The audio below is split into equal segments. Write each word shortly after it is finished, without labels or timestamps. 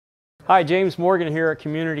Hi, James Morgan here at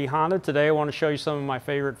Community Honda. Today I want to show you some of my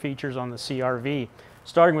favorite features on the CR-V.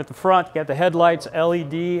 Starting with the front, you got the headlights,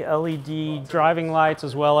 LED driving lights,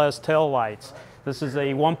 as well as tail lights. This is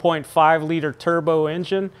a 1.5 liter turbo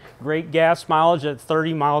engine, great gas mileage at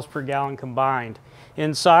 30 miles per gallon combined.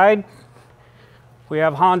 Inside, we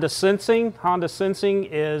have Honda Sensing. Honda Sensing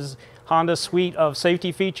is Honda's suite of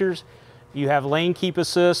safety features. You have lane keep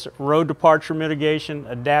assist, road departure mitigation,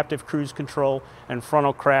 adaptive cruise control, and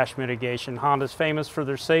frontal crash mitigation. Honda's famous for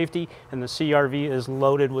their safety, and the CR-V is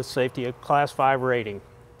loaded with safety, a Class 5 rating.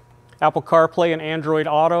 Apple CarPlay and Android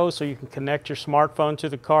Auto, so you can connect your smartphone to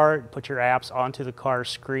the car and put your apps onto the car's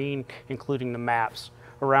screen, including the maps.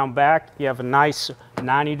 Around back, you have a nice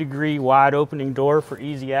 90-degree wide opening door for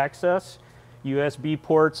easy access, USB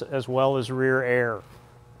ports, as well as rear air.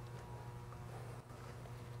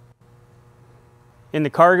 In the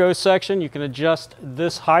cargo section, you can adjust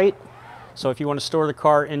this height. So if you want to store the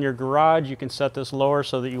car in your garage, you can set this lower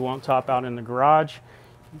so that you won't top out in the garage.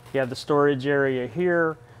 You have the storage area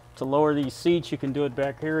here. To lower these seats, you can do it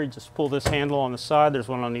back here. You just pull this handle on the side, there's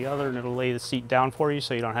one on the other, and it'll lay the seat down for you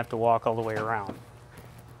so you don't have to walk all the way around.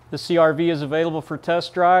 The CR-V is available for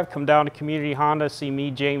test drive. Come down to Community Honda, see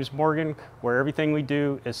me, James Morgan, where everything we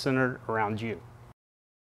do is centered around you.